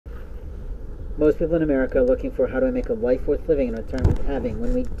Most people in America are looking for how do I make a life worth living in return of having.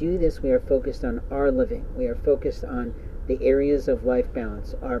 When we do this, we are focused on our living. We are focused on the areas of life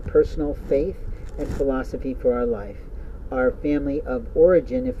balance, our personal faith and philosophy for our life, our family of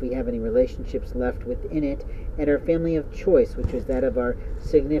origin, if we have any relationships left within it, and our family of choice, which is that of our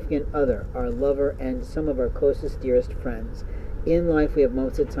significant other, our lover, and some of our closest, dearest friends. In life, we have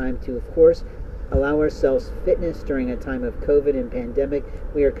moments of time to, of course, allow ourselves fitness during a time of COVID and pandemic.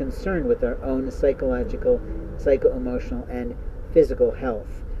 We are concerned with our own psychological, psycho-emotional, and physical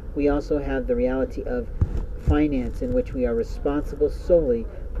health. We also have the reality of finance, in which we are responsible solely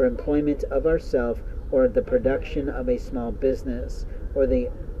for employment of ourselves or the production of a small business or the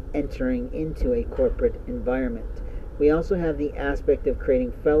entering into a corporate environment. We also have the aspect of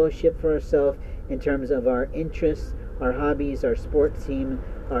creating fellowship for ourselves in terms of our interests, our hobbies, our sports team,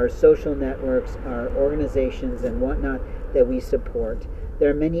 our social networks, our organizations, and whatnot that we support. There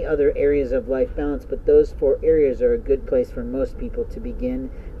are many other areas of life balance, but those 4 areas are a good place for most people to begin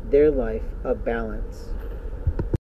their life of balance.